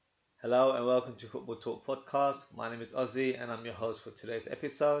Hello and welcome to Football Talk Podcast. My name is Ozzy and I'm your host for today's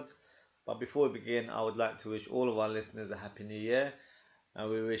episode. But before we begin, I would like to wish all of our listeners a happy new year and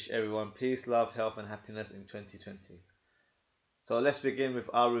we wish everyone peace, love, health and happiness in 2020. So let's begin with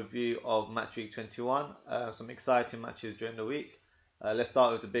our review of match week 21. Some exciting matches during the week. Let's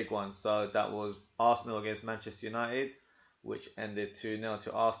start with the big one. So that was Arsenal against Manchester United, which ended 2-0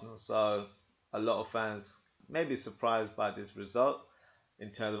 to Arsenal. So a lot of fans may be surprised by this result in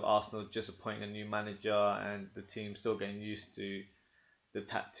terms of Arsenal just appointing a new manager and the team still getting used to the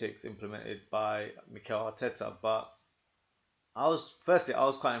tactics implemented by Mikel Arteta. But I was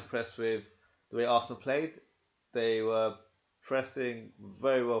quite impressed with the way Arsenal played. They were pressing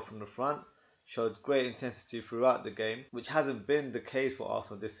very well from the front, showed great intensity throughout the game, which hasn't been the case for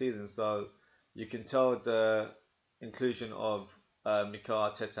Arsenal this season. So you can tell the inclusion of Mikel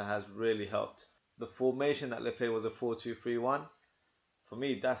Arteta has really helped. The formation that they played was a 4-2-3-1. For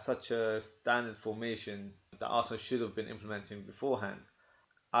me, that's such a standard formation that Arsenal should have been implementing beforehand.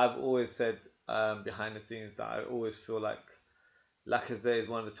 I've always said behind the scenes that I always feel like Lacazette is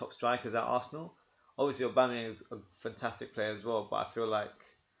one of the top strikers at Arsenal. Obviously, Aubameyang is a fantastic player as well, but I feel like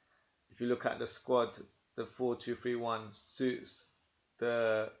if you look at the squad, the 4-2-3-1 suits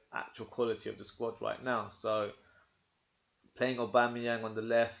the actual quality of the squad right now. So playing Aubameyang on the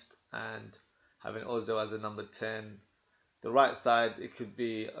left and having Ozil as a number 10. The right side, it could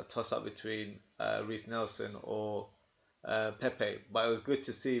be a toss-up between Reiss Nelson or Pepe. But it was good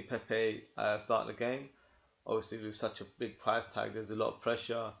to see Pepe start the game. Obviously, with such a big price tag, there's a lot of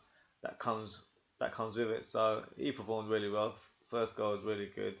pressure that comes with it. So he performed really well. First goal was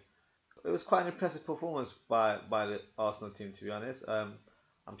really good. It was quite an impressive performance by the Arsenal team, to be honest. I'm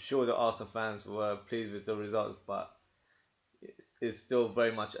sure the Arsenal fans were pleased with the result, but it's still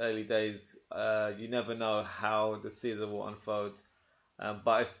very much early days. You never know how the season will unfold,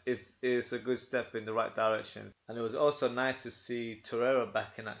 but it's a good step in the right direction. And it was also nice to see Torreira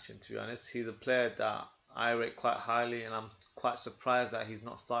back in action. To be honest, he's a player that I rate quite highly, and I'm quite surprised that he's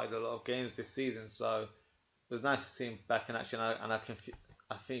not started a lot of games this season. So it was nice to see him back in action, and I think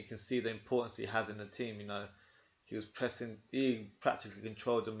you can see the importance he has in the team. You know, he was pressing, he practically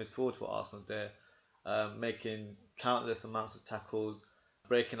controlled the midfield for Arsenal there, making countless amounts of tackles,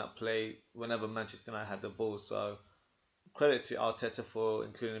 breaking up play whenever Manchester United had the ball. So credit to Arteta for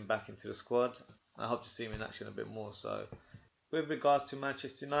including him back into the squad. I hope to see him in action a bit more. So with regards to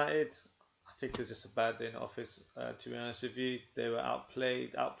Manchester United, I think it was just a bad day in the office. To be honest with you, they were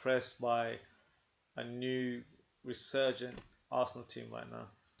outplayed, outpressed by a new resurgent Arsenal team right now.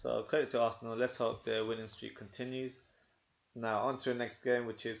 So credit to Arsenal. Let's hope their winning streak continues. Now on to the next game,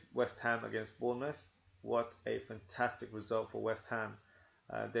 which is West Ham against Bournemouth. What a fantastic result for West Ham.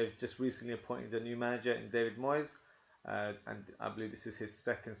 They've just recently appointed a new manager in David Moyes, and I believe this is his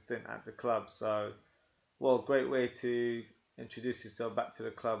second stint at the club. So, well, great way to introduce yourself back to the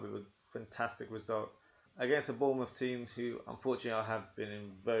club with a fantastic result against a Bournemouth team who, unfortunately, have been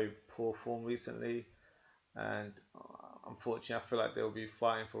in very poor form recently, and unfortunately, I feel like they'll be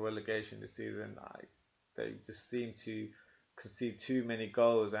fighting for relegation this season. They just seem to concede too many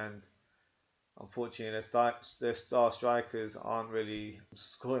goals, and unfortunately, their star strikers aren't really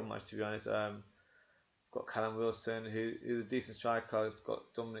scoring much, to be honest. Got Callum Wilson, who is a decent striker. We've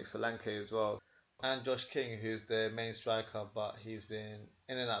got Dominic Solanke as well. And Josh King, who's their main striker, but he's been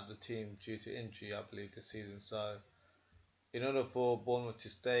in and out of the team due to injury, I believe, this season. So, in order for Bournemouth to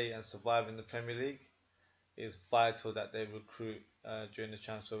stay and survive in the Premier League, it's vital that they recruit during the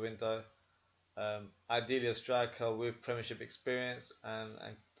transfer window. Ideally a striker with Premiership experience and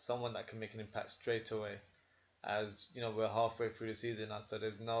someone that can make an impact straight away. As you know, we're halfway through the season now, so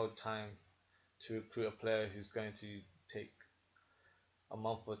there's no time to recruit a player who's going to take a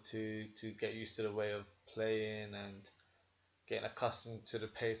month or two to get used to the way of playing and getting accustomed to the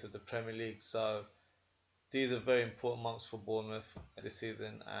pace of the Premier League. So these are very important months for Bournemouth this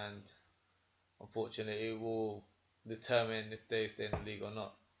season, and unfortunately it will determine if they stay in the league or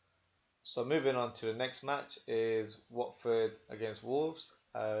not. So moving on to the next match is Watford against Wolves.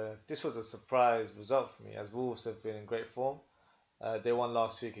 This was a surprise result for me as Wolves have been in great form. They won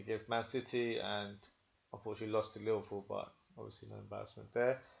last week against Man City and unfortunately lost to Liverpool, but obviously no embarrassment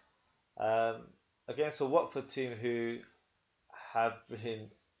there. Against a Watford team who have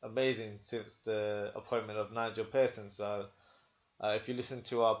been amazing since the appointment of Nigel Pearson. So if you listen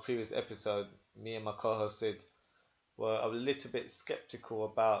to our previous episode, me and my co-host Sid were a little bit skeptical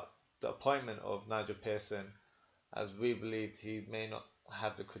about the appointment of Nigel Pearson, as we believed he may not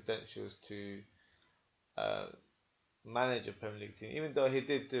have the credentials to manage a Premier League team, even though he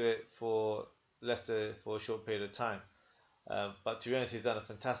did do it for Leicester for a short period of time. But to be honest, he's done a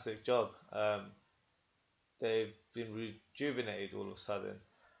fantastic job. They've been rejuvenated all of a sudden.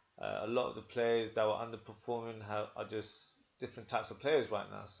 A lot of the players that were underperforming are just different types of players right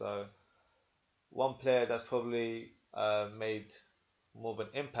now. So one player that's probably made more of an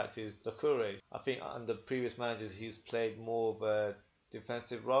impact is Doucouré. I think under previous managers he's played more of a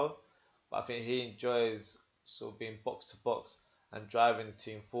defensive role, but I think he enjoys sort of being box to box and driving the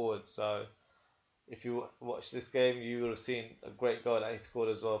team forward. So if you watch this game, you will have seen a great goal that he scored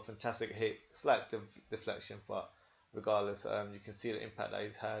as well. Fantastic hit, slight deflection, but regardless, you can see the impact that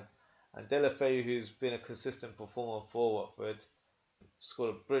he's had. And Deulofeu, who's been a consistent performer for Watford,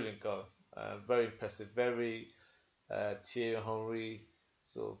 scored a brilliant goal. Very impressive, very Thierry Henry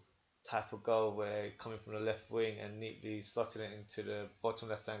sort of type of goal where coming from the left wing and neatly slotting it into the bottom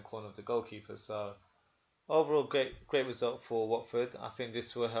left hand corner of the goalkeeper. So overall, great result for Watford. I think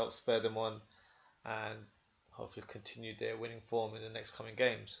this will help spur them on and hopefully continue their winning form in the next coming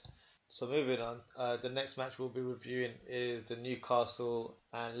games. So moving on, the next match we'll be reviewing is the Newcastle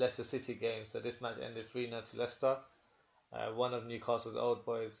and Leicester City game. So this match ended 3-0 to Leicester. One of Newcastle's old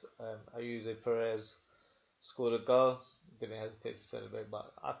boys, Ayuso Perez, scored a goal. Didn't hesitate to celebrate,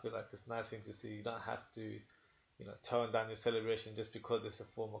 but I feel like it's a nice thing to see. You don't have to, tone down your celebration just because it's a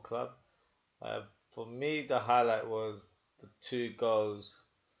former club. For me, the highlight was the two goals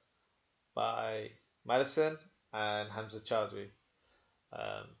by Maddison and Hamza Choudhury.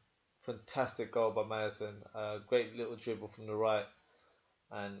 Fantastic goal by Maddison. Great little dribble from the right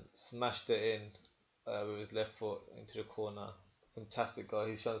and smashed it in with his left foot into the corner. Fantastic goal.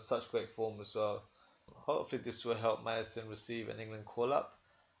 He's shown such great form as well. Hopefully this will help Maddison receive an England call-up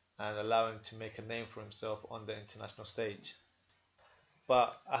and allow him to make a name for himself on the international stage.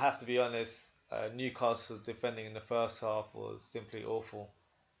 But I have to be honest, Newcastle's defending in the first half was simply awful.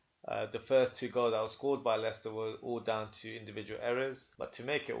 The first two goals that were scored by Leicester were all down to individual errors. But to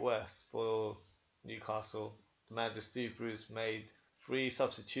make it worse for Newcastle, the manager Steve Bruce made 3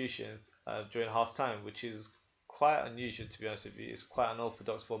 substitutions during half time, which is quite unusual, to be honest with you. It's quite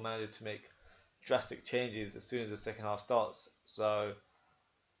unorthodox for a manager to make drastic changes as soon as the second half starts. So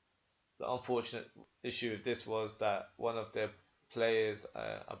the unfortunate issue with this was that one of their players,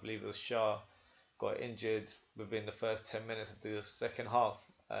 I believe it was Shaw, got injured within the first 10 minutes of the second half.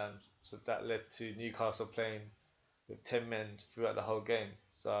 So that led to Newcastle playing with 10 men throughout the whole game.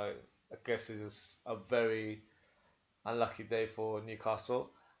 So I guess it was a very unlucky day for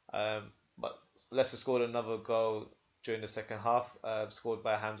Newcastle. But Leicester scored another goal during the second half, scored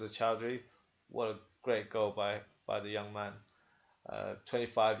by Hamza Choudhury. What a great goal by the young man.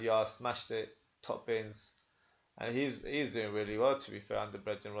 25 yards, smashed it, top bins. And he's doing really well, to be fair, under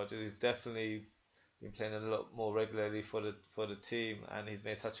Brendan Rodgers. He's definitely been playing a lot more regularly for the team, and he's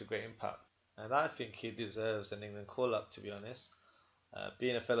made such a great impact. And I think he deserves an England call-up, to be honest.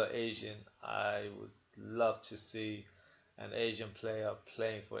 Being a fellow Asian, I would love to see an Asian player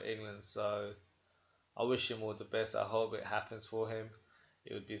playing for England. So I wish him all the best. I hope it happens for him.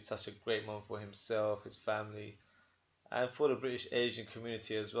 It would be such a great moment for himself, his family, and for the British Asian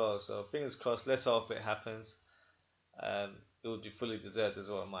community as well. So fingers crossed. Let's hope it happens. It would be fully deserved as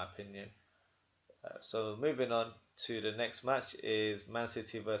well, in my opinion. So moving on to the next match is Man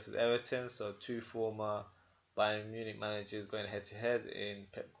City versus Everton. So two former Bayern Munich managers going head to head in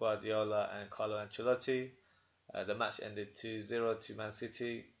Pep Guardiola and Carlo Ancelotti. The match ended 2-0 to Man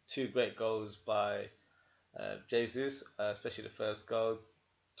City. Two great goals by Jesus, especially the first goal,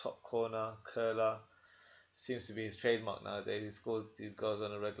 top corner, curler. Seems to be his trademark nowadays. He scores these goals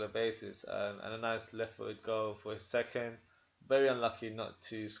on a regular basis. And a nice left-footed goal for his second. Very unlucky not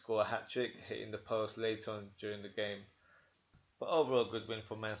to score a hat-trick, hitting the post late on during the game. But overall, good win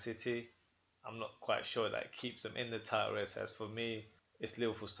for Man City. I'm not quite sure that it keeps them in the title race. As for me, it's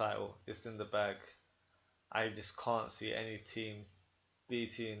Liverpool's title. It's in the bag. I just can't see any team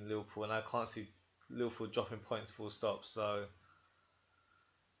beating Liverpool, and I can't see Liverpool dropping points full stop. So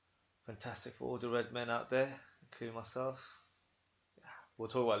fantastic for all the red men out there, including myself. We'll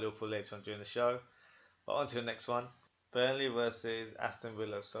talk about Liverpool later on during the show. But on to the next one. Burnley versus Aston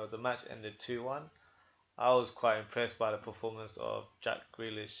Villa. So the match ended 2-1. I was quite impressed by the performance of Jack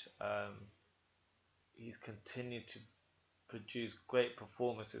Grealish. He's continued to produce great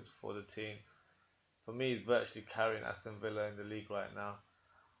performances for the team. For me, he's virtually carrying Aston Villa in the league right now.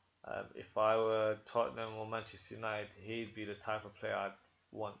 If I were Tottenham or Manchester United, he'd be the type of player I'd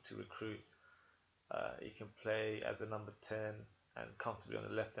want to recruit. He can play as a number 10 and comfortably on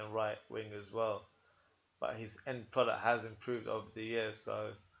the left and right wing as well. But his end product has improved over the years,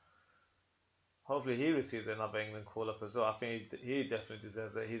 so hopefully he receives another England call-up as well. I think he definitely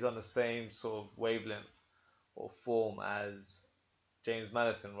deserves it. He's on the same sort of wavelength or form as James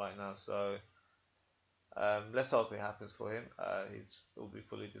Maddison right now. So let's hope it happens for him. Will be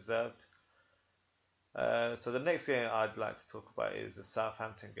fully deserved. So the next game I'd like to talk about is the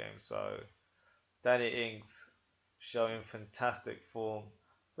Southampton game. So Danny Ings showing fantastic form.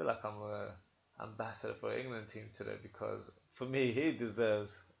 I feel like I'm a ambassador for the England team today because for me he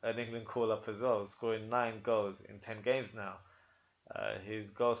deserves an England call up as well, scoring 9 goals in 10 games now.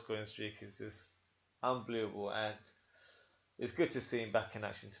 His goal scoring streak is just unbelievable, and it's good to see him back in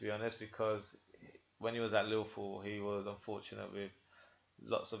action, to be honest, because when he was at Liverpool he was unfortunate with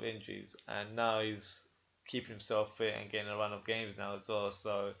lots of injuries, and now he's keeping himself fit and getting a run of games now as well.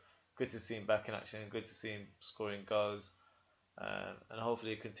 So good to see him back in action, good to see him scoring goals, and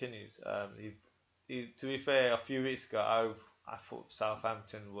hopefully it continues. To be fair, a few weeks ago I thought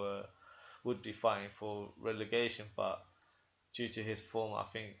Southampton would be fighting for relegation, but due to his form, I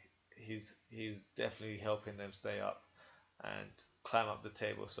think he's definitely helping them stay up and climb up the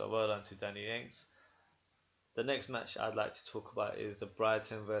table. So well done to Danny Ings. The next match I'd like to talk about is the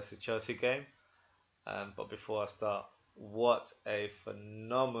Brighton versus Chelsea game. But before I start, what a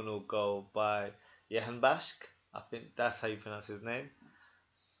phenomenal goal by Johan Bashk. I think that's how you pronounce his name.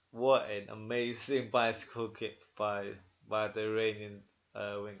 What an amazing bicycle kick by the Iranian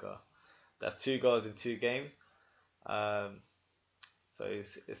winger. That's 2 goals in 2 games. So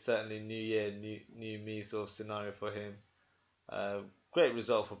it's certainly new year, new me sort of scenario for him. Great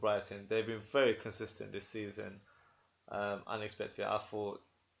result for Brighton. They've been very consistent this season. Unexpected. I thought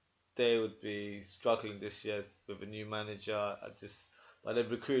they would be struggling this year with a new manager. But they've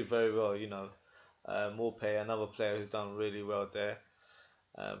recruited very well. Morpay, another player who's done really well there.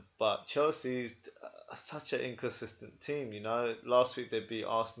 But Chelsea's such an inconsistent team. Last week they beat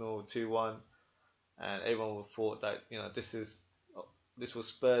Arsenal 2-1, and everyone thought that this will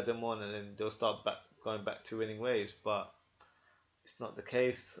spur them on, and then they'll start going back to winning ways. But it's not the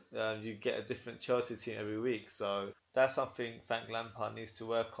case. You get a different Chelsea team every week, so that's something Frank Lampard needs to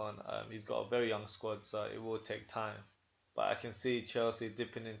work on. He's got a very young squad, so it will take time. But I can see Chelsea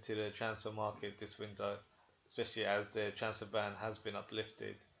dipping into the transfer market this window, especially as their transfer ban has been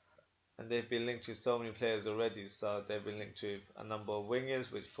uplifted. And they've been linked with so many players already, so they've been linked with a number of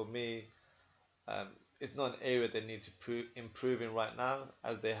wingers, which for me, it's not an area they need to improve in right now,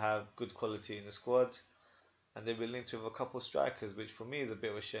 as they have good quality in the squad. And they've been linked with a couple of strikers, which for me is a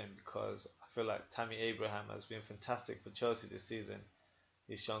bit of a shame because I feel like Tammy Abraham has been fantastic for Chelsea this season.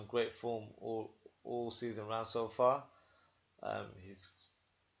 He's shown great form all season round so far. He's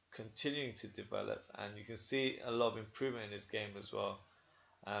continuing to develop, and you can see a lot of improvement in his game as well.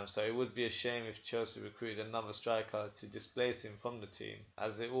 So it would be a shame if Chelsea recruited another striker to displace him from the team,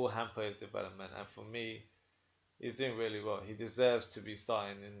 as it will hamper his development. And for me, he's doing really well. He deserves to be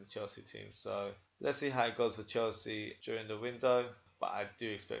starting in the Chelsea team. So let's see how it goes for Chelsea during the window. But I do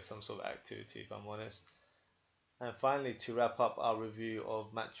expect some sort of activity, if I'm honest. And finally, to wrap up our review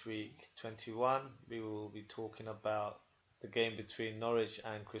of match week 21, we will be talking about the game between Norwich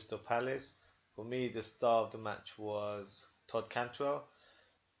and Crystal Palace. For me, the star of the match was Todd Cantwell,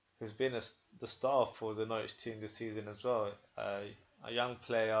 who's been the star for the Norwich team this season as well. A young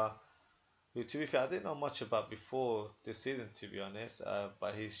player who, to be fair, I didn't know much about before this season, to be honest,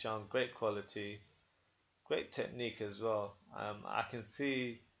 but he's shown great quality, great technique as well. I can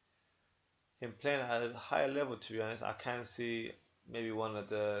see him playing at a higher level, to be honest. I can see maybe one of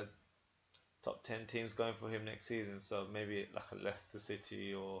the top 10 teams going for him next season, so maybe like a Leicester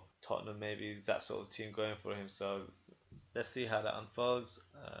City or Tottenham, maybe that sort of team going for him. So let's see how that unfolds.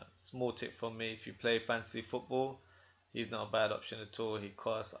 Small tip from me: if you play fantasy football, he's not a bad option at all. He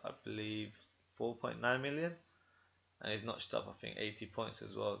costs, I believe, 4.9 million, and he's notched up, I think, 80 points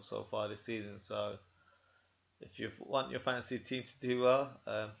as well so far this season. So if you want your fantasy team to do well,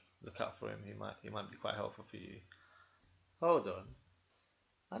 look out for him. He might be quite helpful for you. Hold on,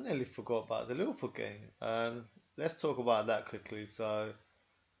 I nearly forgot about the Liverpool game. Let's talk about that quickly. So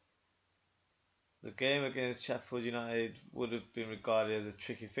the game against Sheffield United would have been regarded as a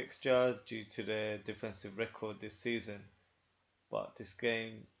tricky fixture due to their defensive record this season. But this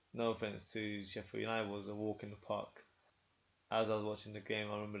game, no offense to Sheffield United, was a walk in the park. As I was watching the game,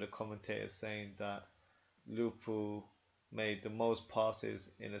 I remember the commentator saying that Liverpool made the most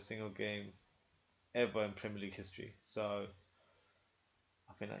passes in a single game ever in Premier League history. So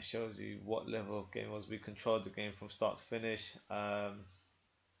I think that shows you what level of game it was. We controlled the game from start to finish.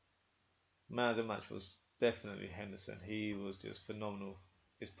 Man of the match was definitely Henderson. He was just phenomenal.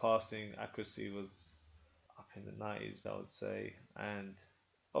 His passing accuracy was up in the 90s, I would say. And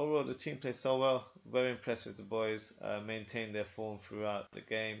overall, the team played so well. Very impressed with the boys. Maintained their form throughout the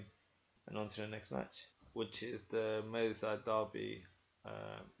game. And on to the next match. which is the Merseyside derby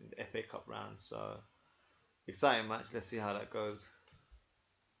in the FA Cup round. So exciting match. Let's see how that goes.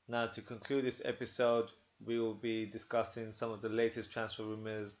 Now, to conclude this episode, we will be discussing some of the latest transfer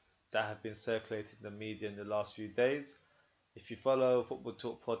rumours that have been circulated in the media in the last few days. If you follow Football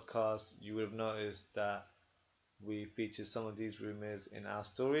Talk podcast, you would have noticed that we featured some of these rumours in our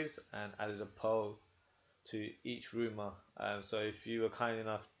stories and added a poll to each rumour. So if you were kind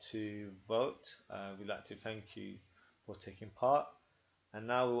enough to vote, we'd like to thank you for taking part. And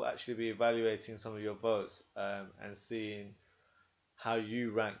now we'll actually be evaluating some of your votes and seeing how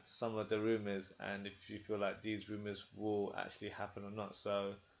you ranked some of the rumours and if you feel like these rumours will actually happen or not.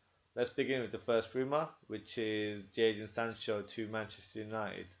 So let's begin with the first rumour, which is Jadon Sancho to Manchester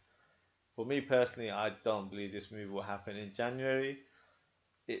United. For me personally, I don't believe this move will happen in January.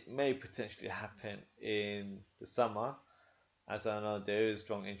 It may potentially happen in the summer, as I know there is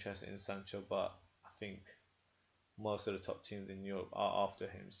strong interest in Sancho, but I think most of the top teams in Europe are after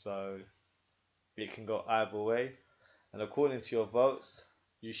him, so it can go either way. And according to your votes,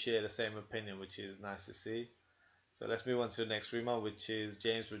 you share the same opinion, which is nice to see. So let's move on to the next rumour, which is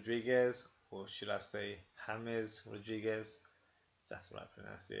James Rodriguez, or should I say James Rodriguez, that's the right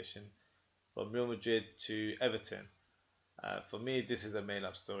pronunciation, from Real Madrid to Everton. For me, this is a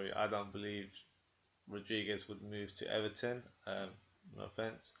made-up story. I don't believe Rodriguez would move to Everton. No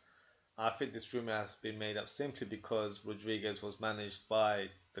offense. I think this rumour has been made up simply because Rodriguez was managed by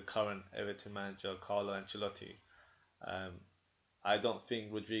the current Everton manager, Carlo Ancelotti. I don't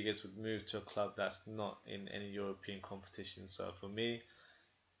think Rodriguez would move to a club that's not in any European competition. So for me,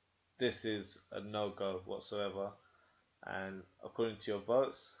 this is a no-go whatsoever. And according to your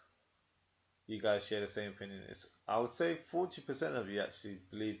votes, you guys share the same opinion. I would say 40% of you actually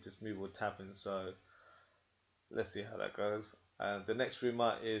believe this move would happen. So let's see how that goes. The next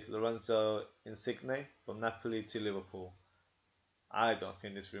rumour is Lorenzo Insigne from Napoli to Liverpool. I don't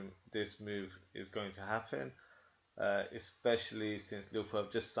think this move is going to happen, especially since Liverpool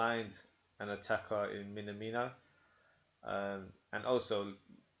have just signed an attacker in Minamino. And also,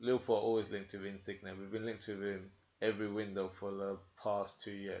 Liverpool are always linked with Insigne. We've been linked with him every window for the past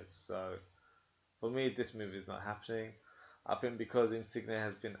 2 years. So for me, this move is not happening. I think because Insigne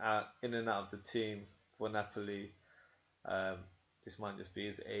has been in and out of the team for Napoli, this might just be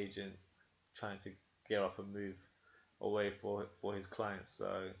his agent trying to gear up a move away for his clients.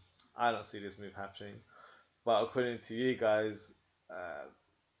 So I don't see this move happening. But according to you guys,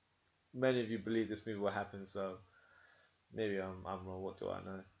 many of you believe this move will happen. So maybe I'm wrong. What do I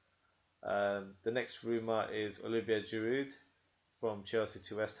know? The next rumour is Olivier Giroud from Chelsea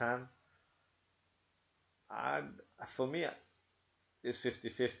to West Ham. For me, it's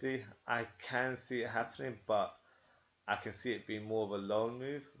 50-50. I can see it happening, but I can see it being more of a loan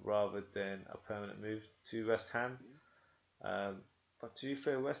move rather than a permanent move to West Ham. But to be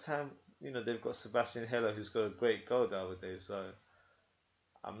fair, West Ham, they've got Sebastian Haller, who's got a great goal the other day. So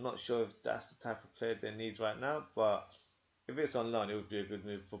I'm not sure if that's the type of player they need right now. But if it's on loan, it would be a good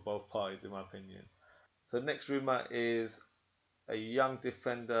move for both parties, in my opinion. So the next rumour is a young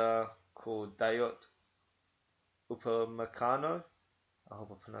defender called Dayot Upamecano. I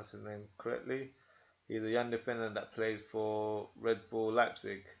hope I pronounced his name correctly. He's a young defender that plays for Red Bull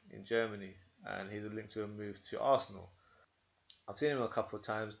Leipzig in Germany, and he's linked to a move to Arsenal. I've seen him a couple of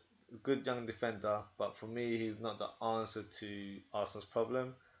times. Good young defender, but for me, he's not the answer to Arsenal's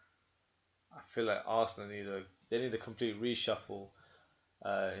problem. I feel like Arsenal need a complete reshuffle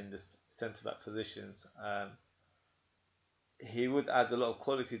in the centre back positions. He would add a lot of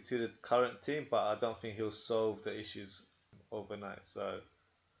quality to the current team, but I don't think he'll solve the issues overnight. So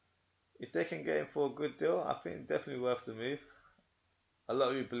if they can get him for a good deal, I think definitely worth the move. A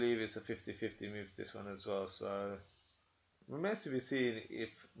lot of you believe it's a 50-50 move, this one as well. So remains to be seen if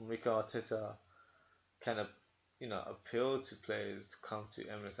Mikel Arteta can appeal to players to come to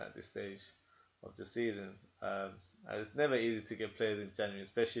Emirates at this stage of the season. It's never easy to get players in January,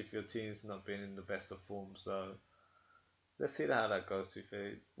 especially if your team's not been in the best of form. So let's see how that goes.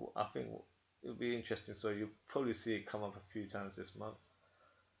 I think it'll be interesting. So you'll probably see it come up a few times this month.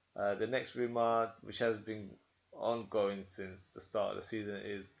 The next rumour, which has been ongoing since the start of the season,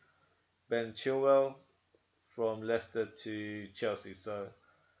 is Ben Chilwell from Leicester to Chelsea. So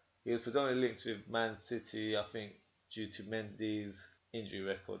he was predominantly linked with Man City, I think, due to Mendy's injury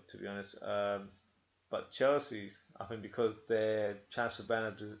record, to be honest. But Chelsea, I think because their transfer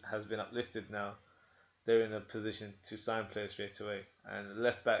ban has been uplifted now, they're in a position to sign players straight away. And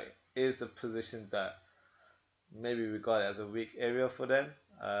left back is a position that maybe regarded as a weak area for them.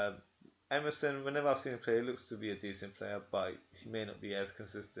 Emerson, whenever I've seen him play, he looks to be a decent player, but he may not be as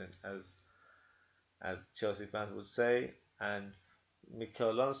consistent as as Chelsea fans would say. And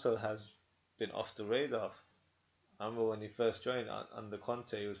Mikel Alonso has been off the radar. I remember when he first joined under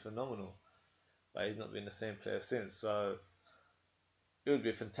Conte, he was phenomenal, but he's not been the same player since. So it would be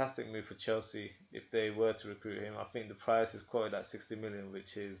a fantastic move for Chelsea if they were to recruit him. I think the price is quoted at 60 million,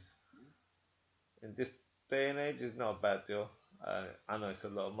 which is, in this day and age, is not a bad deal. I know it's a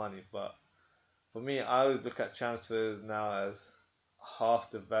lot of money, but for me, I always look at transfers now as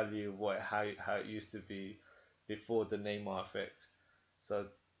half the value of how it used to be before the Neymar effect. So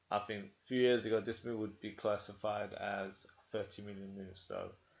I think a few years ago, this move would be classified as a 30 million move. So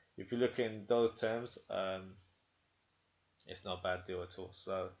if you look in those terms, it's not a bad deal at all.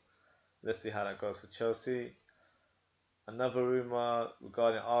 So let's see how that goes for Chelsea. Another rumour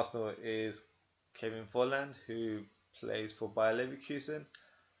regarding Arsenal is Kevin Volland, who plays for Bayer Leverkusen.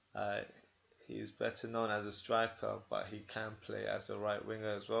 He's better known as a striker, but he can play as a right winger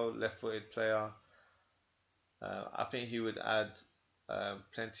as well, left-footed player. I think he would add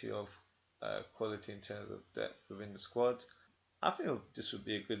plenty of quality in terms of depth within the squad. I think this would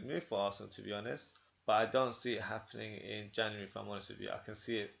be a good move for Arsenal, to be honest, but I don't see it happening in January, if I'm honest with you. I can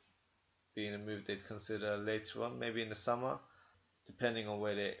see it being a move they'd consider later on, maybe in the summer, depending on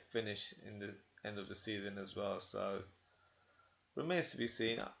where they finish in the end of the season as well. So remains to be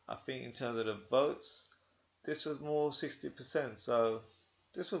seen. I think in terms of the votes, this was more 60%, so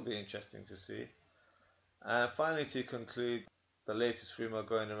this will be interesting to see. And finally, to conclude, the latest rumour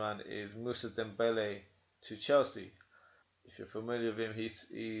going around is Moussa Dembele to Chelsea. If you're familiar with him, he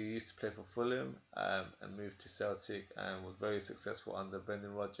used to play for Fulham and moved to Celtic and was very successful under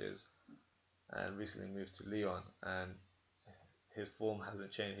Brendan Rodgers and recently moved to Lyon, and his form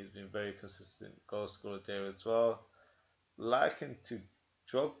hasn't changed. He's been very consistent goal scorer there as well. Likened to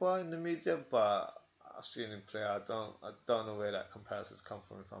Drogba in the media, but I've seen him play. I don't know where that comparison's come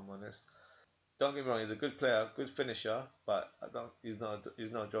from, if I'm honest. Don't get me wrong, he's a good player, good finisher, but he's not a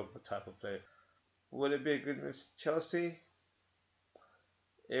Drogba type of player. Would it be a good move to Chelsea?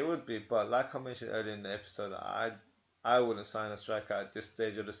 It would be, but like I mentioned earlier in the episode, I wouldn't sign a striker at this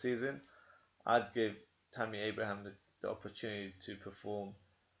stage of the season. I'd give Tammy Abraham the opportunity to perform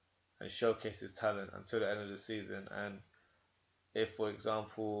and showcase his talent until the end of the season. And if, for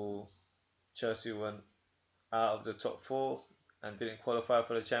example, Chelsea went out of the top four and didn't qualify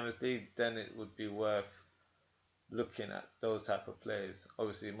for the Champions League, then it would be worth looking at those type of players.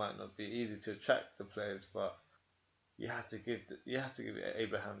 Obviously, it might not be easy to attract the players, but you have to give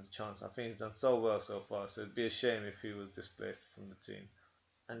Abraham the chance. I think he's done so well so far, so it'd be a shame if he was displaced from the team.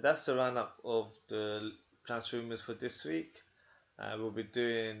 And that's the roundup of the transfer rumours for this week. We'll be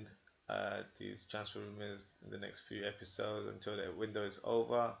doing these transfer rumours in the next few episodes until the window is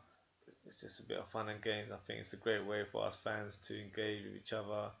over. It's just a bit of fun and games. I think it's a great way for us fans to engage with each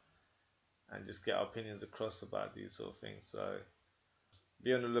other and just get our opinions across about these sort of things. So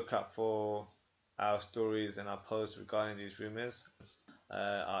be on the lookout for our stories and our posts regarding these rumours.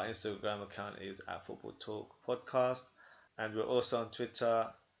 Our Instagram account is at Football Talk Podcast, and we're also on Twitter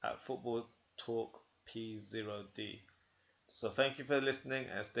at Football Talk P0D. So thank you for listening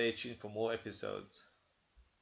and stay tuned for more episodes.